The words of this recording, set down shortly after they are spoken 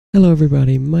Hello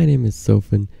everybody, my name is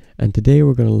Soafen, and today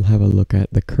we're going to have a look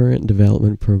at the current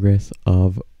development progress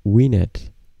of WiiNet.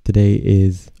 Today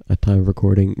is a time of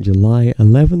recording July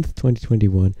 11th,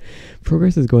 2021.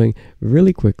 Progress is going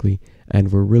really quickly,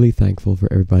 and we're really thankful for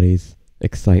everybody's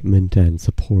excitement and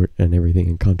support and everything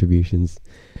and contributions.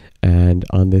 And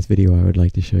on this video I would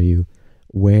like to show you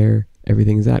where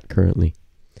everything's at currently.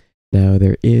 Now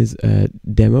there is a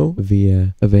demo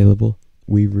via available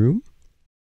Wii Room,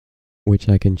 which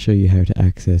I can show you how to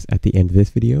access at the end of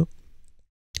this video.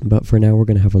 But for now, we're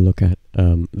going to have a look at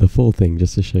the full thing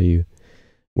just to show you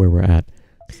where we're at.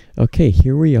 Okay,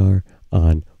 here we are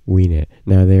on WiiNet.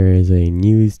 Now there is a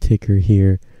news ticker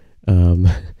here.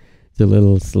 It's a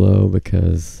little slow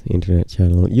because the internet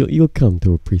channel, you'll come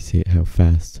to appreciate how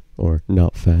fast or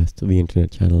not fast the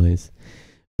internet channel is.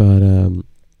 But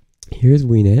here's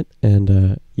WiiNet,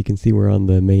 and you can see we're on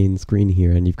the main screen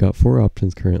here, and you've got 4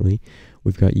 options currently.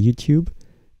 We've got YouTube,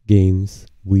 Games,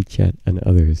 WiiChat, and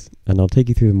others. And I'll take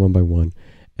you through them one by one.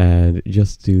 And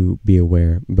just to be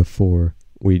aware before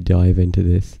we dive into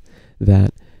this,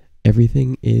 that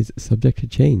everything is subject to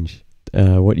change.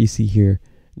 What you see here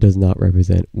does not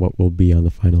represent what will be on the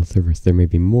final service. There may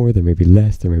be more, there may be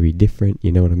less, there may be different,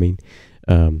 you know what I mean?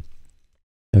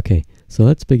 Okay, so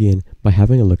let's begin by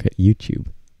having a look at YouTube.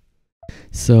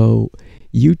 So,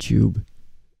 YouTube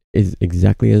is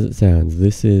exactly as it sounds.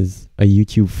 This is a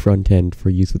YouTube front end for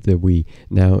use with the Wii.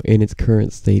 Now, in its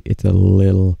current state, it's a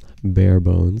little bare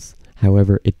bones.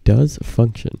 However, it does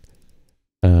function.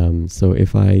 So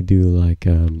if I do like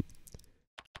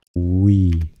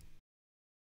Wii.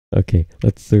 Okay,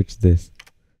 let's search this.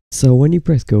 So when you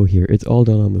press go here, it's all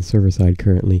done on the server side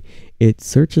currently. It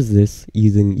searches this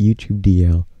using YouTube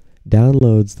DL,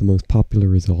 downloads the most popular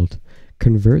result,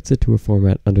 converts it to a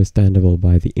format understandable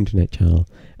by the internet channel,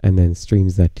 and then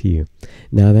streams that to you.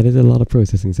 Now that is a lot of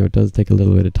processing, so it does take a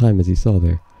little bit of time, as you saw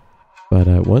there.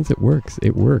 But once it works,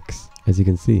 as you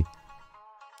can see.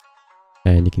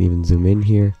 And you can even zoom in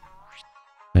here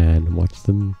and watch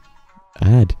them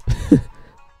ad.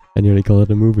 I nearly call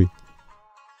it a movie.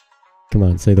 Come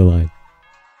on, say the line.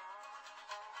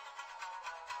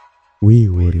 We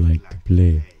would like to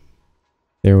play.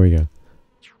 There we go.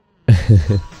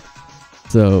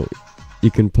 So, you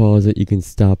can pause it, you can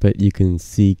stop it, you can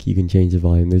seek, you can change the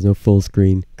volume. There's no full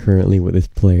screen currently with this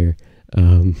player.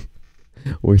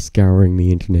 We're scouring the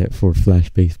internet for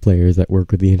Flash-based players that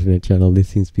work with the internet channel. This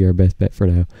seems to be our best bet for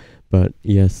now. But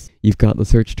yes, you've got the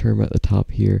search term at the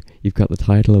top here. You've got the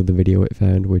title of the video it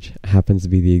found, which happens to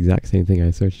be the exact same thing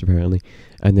I searched apparently.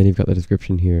 And then you've got the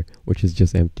description here, which is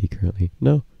just empty currently.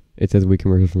 No, it says Wii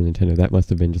commercial from Nintendo. That must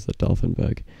have been just a dolphin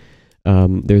bug.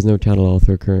 There's no channel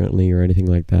author currently or anything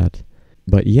like that.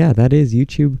 But yeah, that is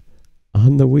YouTube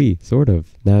on the Wii, sort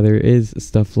of. Now there is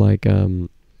stuff like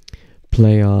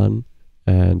Play On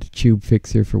and Tube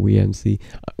Fixer for Wii MC.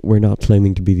 We're not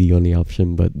claiming to be the only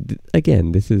option, but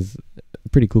again, this is a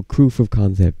pretty cool proof of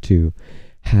concept to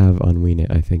have on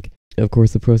WiiNet, I think. Of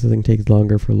course, the processing takes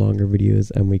longer for longer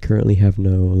videos, and we currently have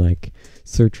no like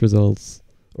search results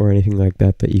or anything like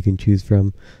that that you can choose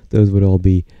from. Those would all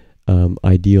be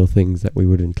ideal things that we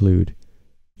would include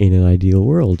in an ideal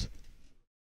world.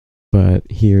 But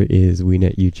here is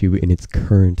WiiNet YouTube in its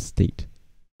current state.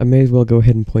 I may as well go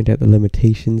ahead and point out the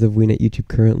limitations of WiiNet YouTube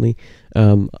currently.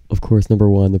 Of course, number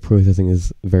one, the processing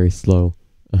is very slow.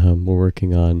 We're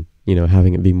working on,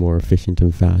 having it be more efficient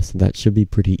and fast. That should be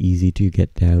pretty easy to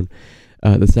get down.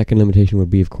 The second limitation would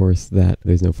be, of course, that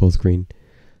there's no full screen.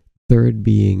 Third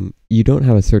being, you don't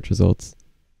have a search results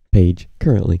page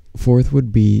currently. Fourth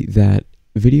would be that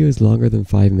videos longer than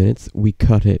 5 minutes, we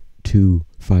cut it to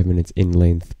 5 minutes in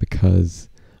length because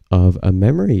of a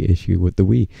memory issue with the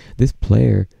Wii. This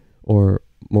player, or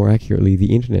more accurately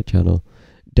the internet channel,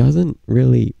 doesn't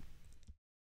really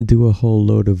do a whole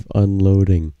load of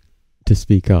unloading to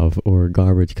speak of, or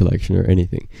garbage collection or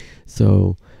anything.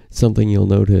 So something you'll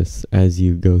notice as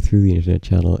you go through the internet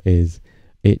channel is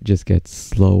it just gets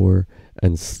slower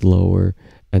and slower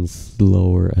and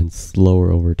slower and slower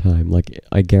over time. Like,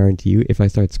 I guarantee you, if I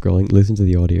start scrolling, listen to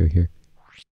the audio here.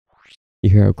 You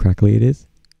hear how crackly it is?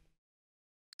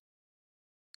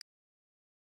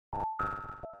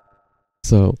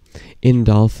 So, in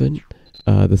Dolphin,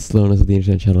 the slowness of the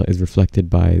internet channel is reflected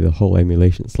by the whole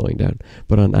emulation slowing down.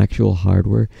 But on actual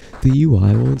hardware, the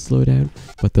UI won't slow down,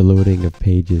 but the loading of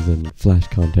pages and Flash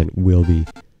content will be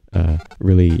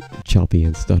really choppy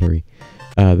and stuttery.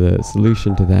 The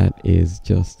solution to that is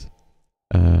just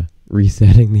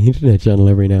resetting the internet channel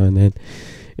every now and then.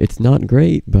 It's not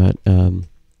great, but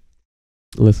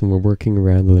listen, we're working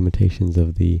around the limitations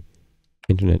of the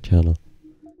internet channel.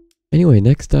 Anyway,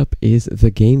 next up is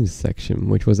the games section,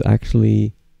 which was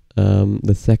actually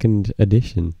the second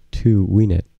addition to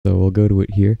WiiNet. So we'll go to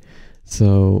it here.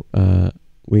 So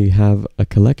we have a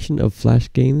collection of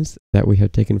Flash games that we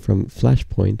have taken from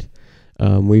Flashpoint.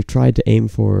 We've tried to aim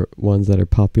for ones that are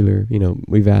popular. You know,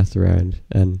 we've asked around,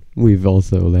 and we've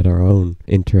also let our own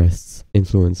interests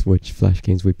influence which Flash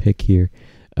games we pick here.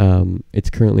 It's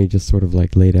currently just sort of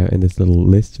like laid out in this little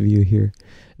list view here.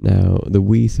 Now, the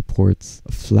Wii supports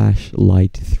Flash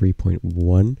Lite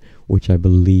 3.1, which I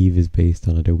believe is based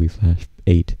on Adobe Flash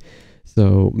 8.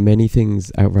 So many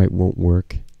things outright won't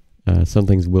work. Some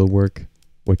things will work,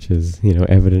 which is, you know,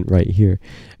 evident right here.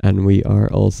 And we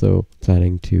are also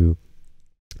planning to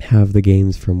have the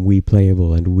games from Wii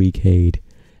Playable and WiiCade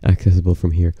accessible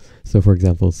from here. So for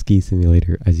example, Ski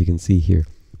Simulator, as you can see here,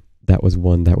 that was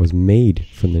one that was made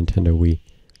for Nintendo Wii.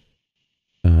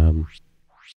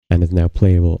 And is now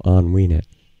playable on WiiNet.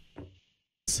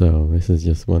 So this is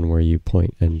just one where you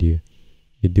point and you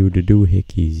do the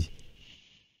doohickeys.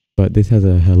 But this has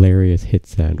a hilarious hit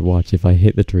sound. Watch, if I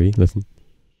hit the tree, listen.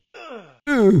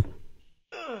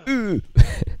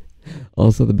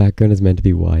 Also, the background is meant to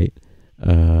be white.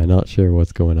 Not sure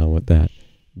what's going on with that.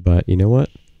 But you know what?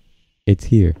 It's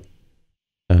here.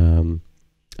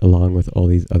 Along with all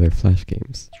these other Flash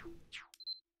games.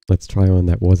 Let's try one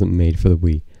that wasn't made for the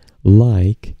Wii.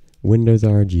 Like Windows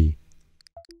RG.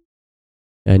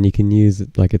 And you can use,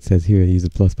 like it says here, use the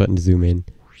plus button to zoom in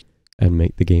and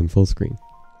make the game full screen.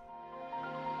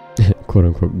 Quote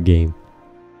unquote game.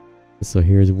 So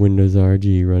here's Windows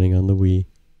RG running on the Wii.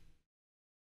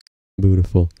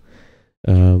 Beautiful.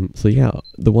 So yeah,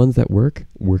 the ones that work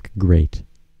great.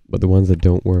 But the ones that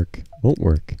don't work, won't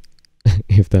work.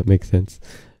 If that makes sense.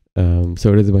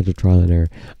 So it is a bunch of trial and error.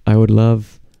 I would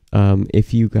love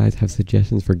if you guys have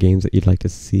suggestions for games that you'd like to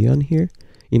see on here,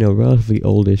 you know, relatively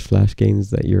oldish Flash games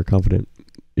that you're confident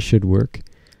should work,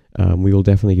 we will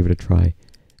definitely give it a try.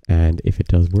 And if it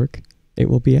does work, it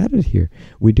will be added here.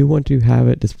 We do want to have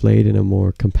it displayed in a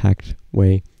more compact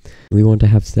way. We want to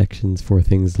have sections for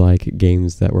things like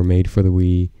games that were made for the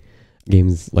Wii,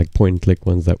 games like point and click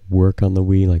ones that work on the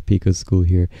Wii, like Pico's School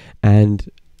here, and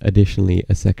additionally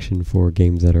a section for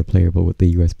games that are playable with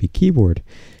the USB keyboard,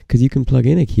 because you can plug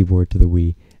in a keyboard to the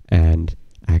Wii and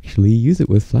actually use it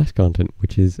with Flash content,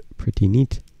 which is pretty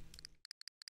neat.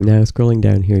 Now scrolling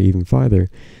down here even farther,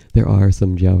 there are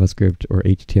some JavaScript or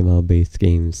HTML based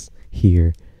games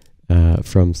here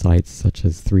from sites such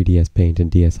as 3ds Paint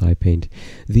and DSi Paint.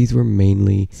 These were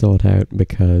mainly sought out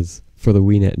because for the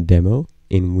WiiNet demo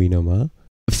in WiiNoma,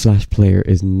 Flash Player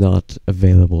is not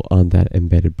available on that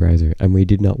embedded browser, and we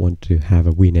did not want to have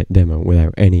a WiiNet demo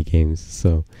without any games.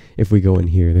 So if we go in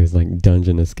here, there's like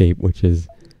Dungeon Escape, which is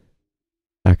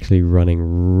actually running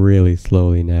really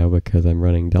slowly now because I'm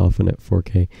running Dolphin at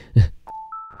 4K.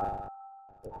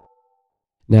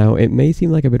 Now, it may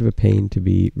seem like a bit of a pain to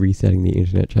be resetting the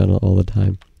internet channel all the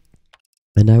time,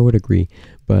 and I would agree,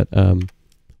 but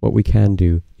what we can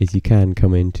do is you can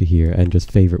come into here and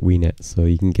just favorite WiiNet, so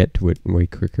you can get to it way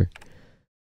quicker.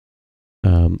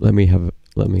 Let me have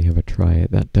a try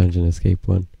at that Dungeon Escape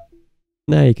one.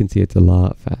 Now you can see it's a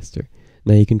lot faster.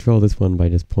 Now you control this one by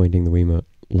just pointing the Wiimote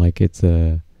like it's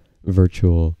a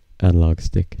virtual analog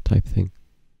stick type thing.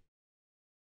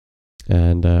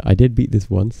 And I did beat this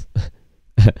once.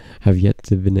 Have yet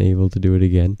to been able to do it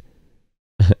again.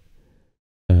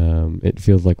 It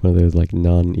feels like one of those like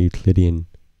non-Euclidean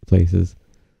places.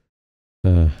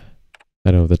 I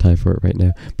don't have the time for it right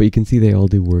now, but you can see they all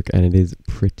do work, and it is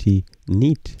pretty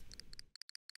neat.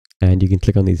 And you can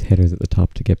click on these headers at the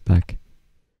top to get back.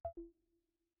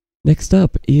 Next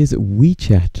up is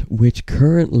WiiChat, which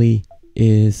currently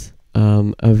is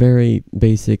a very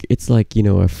basic, it's like, you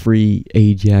know, a free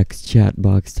Ajax chat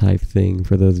box type thing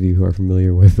for those of you who are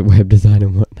familiar with web design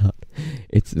and whatnot.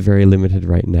 It's very limited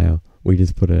right now. We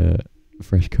just put a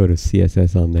fresh coat of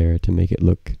CSS on there to make it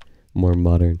look more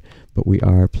modern, but we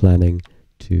are planning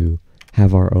to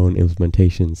have our own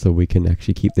implementation so we can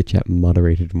actually keep the chat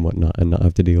moderated and whatnot and not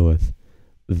have to deal with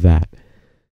that.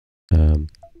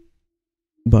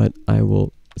 But I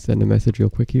will send a message real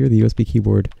quick here. The USB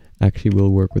keyboard actually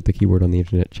will work with the keyboard on the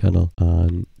internet channel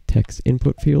on text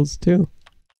input fields too.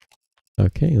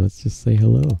 Okay, let's just say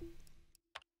hello.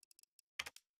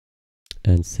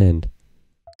 And send.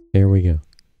 There we go.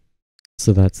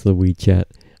 So that's the WiiChat.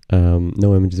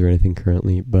 No images or anything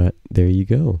currently, but there you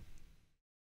go.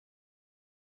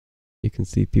 You can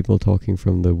see people talking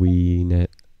from the WiiNet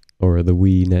or the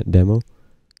WiiNet demo.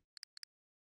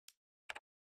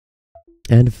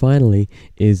 And finally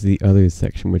is the others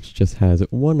section, which just has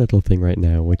one little thing right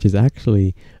now, which is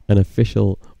actually an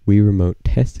official Wii Remote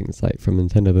testing site from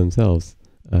Nintendo themselves,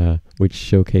 which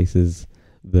showcases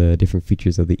the different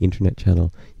features of the internet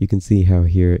channel. You can see how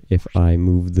here, if I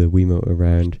move the Wiimote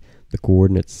around, the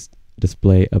coordinates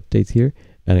display updates here,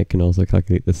 and it can also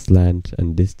calculate the slant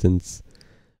and distance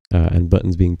and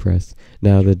buttons being pressed.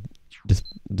 Now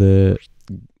the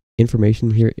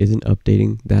information here isn't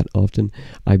updating that often.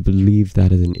 I believe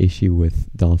that is an issue with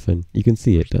Dolphin. You can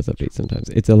see it does update sometimes.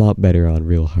 It's a lot better on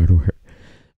real hardware.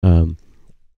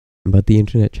 But the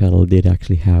internet channel did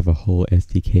actually have a whole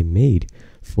SDK made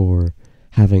for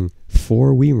having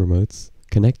 4 Wii remotes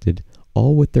connected,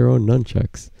 all with their own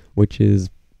nunchucks, which is,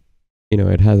 you know,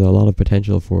 it has a lot of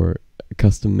potential for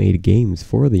custom-made games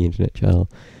for the internet channel,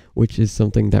 which is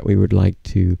something that we would like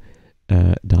to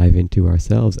dive into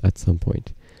ourselves at some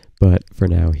point. But for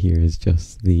now, here is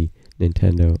just the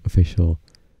Nintendo official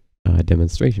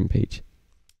demonstration page.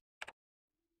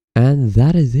 And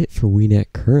that is it for WiiNet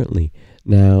currently.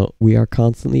 Now, we are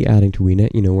constantly adding to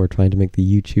WiiNet. You know, we're trying to make the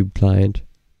YouTube client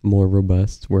more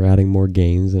robust. We're adding more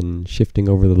games and shifting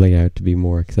over the layout to be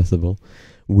more accessible.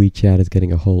 WiiChat is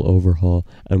getting a whole overhaul,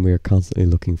 and we are constantly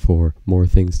looking for more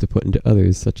things to put into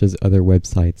others, such as other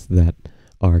websites that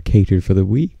are catered for the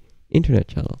Wii internet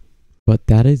channel. But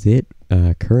that is it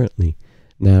currently.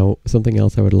 Now, something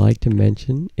else I would like to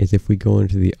mention is if we go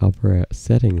into the Opera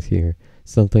settings here,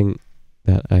 something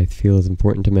that I feel is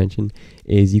important to mention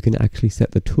is you can actually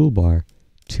set the toolbar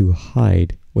to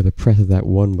hide with a press of that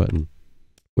one button,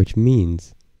 which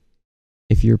means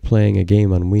if you're playing a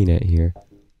game on WiiNet here,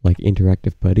 like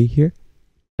Interactive Buddy here,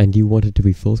 and you want it to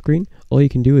be full screen, all you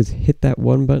can do is hit that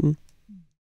one button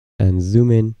and zoom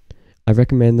in. I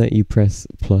recommend that you press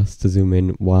plus to zoom in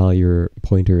while your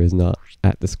pointer is not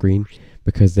at the screen,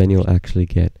 because then you'll actually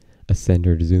get a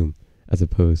centered zoom, as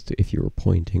opposed to if you were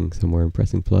pointing somewhere and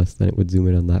pressing plus, then it would zoom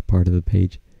in on that part of the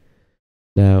page.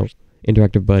 Now,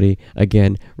 Interactive Buddy,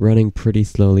 again, running pretty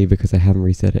slowly because I haven't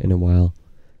reset it in a while.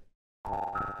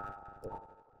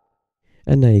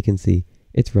 And now you can see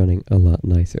it's running a lot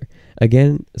nicer.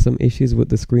 Again, some issues with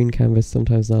the screen canvas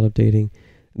sometimes not updating.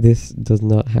 This does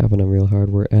not happen on real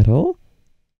hardware at all.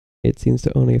 It seems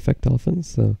to only affect Dolphins,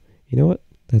 so you know what?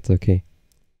 That's okay.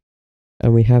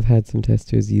 And we have had some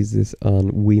testers use this on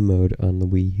Wii mode on the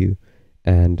Wii U,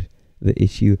 and the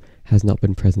issue has not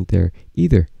been present there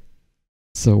either.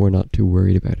 So we're not too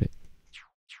worried about it.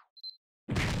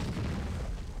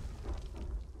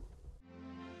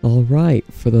 Alright,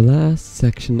 for the last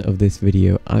section of this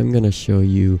video, I'm going to show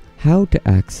you how to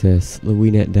access the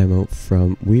WiiNet demo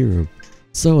from Wii Room.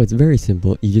 So it's very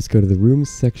simple. You just go to the Rooms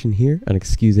section here, and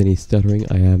excuse any stuttering,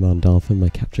 I am on Dolphin, my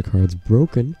capture card's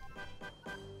broken.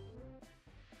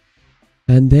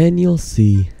 And then you'll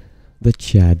see the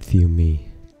Chad me,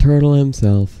 Turtle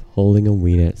himself, holding a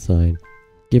WiiNet sign.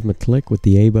 Give him a click with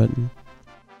the A button,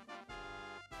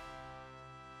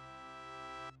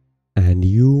 and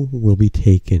you will be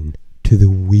taken to the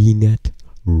WiiNet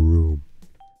room.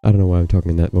 I don't know why I'm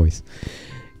talking in that voice.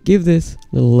 Give this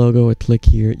little logo a click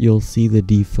here. You'll see the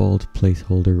default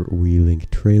placeholder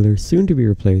WiiLink trailer, soon to be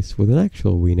replaced with an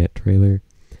actual WiiNet trailer.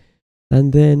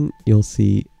 And then you'll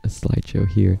see a slideshow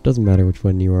here. Doesn't matter which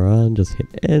one you are on, just hit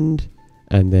end.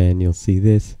 And then you'll see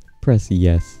this, press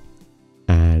yes.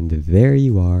 And there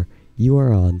you are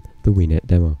on the WiiNet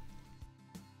demo.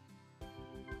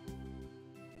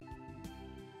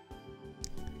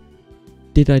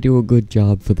 Did I do a good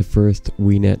job for the first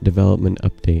WiiNet development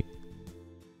update?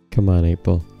 Come on,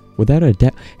 April. Without a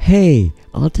doubt. Hey,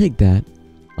 I'll take that.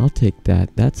 I'll take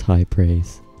that. That's high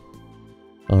praise.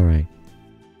 Alright.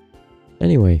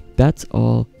 Anyway, that's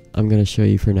all I'm going to show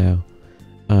you for now.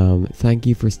 Thank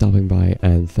you for stopping by,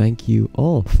 and thank you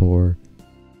all for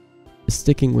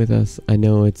sticking with us. I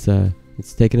know it's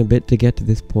taken a bit to get to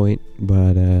this point,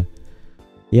 but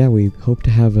yeah, we hope to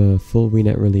have a full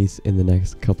WiiNet release in the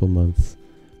next couple months.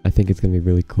 I think it's going to be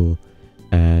really cool.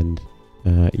 And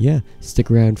yeah,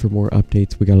 stick around for more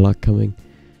updates. We got a lot coming.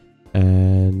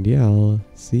 And yeah, I'll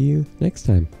see you next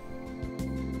time.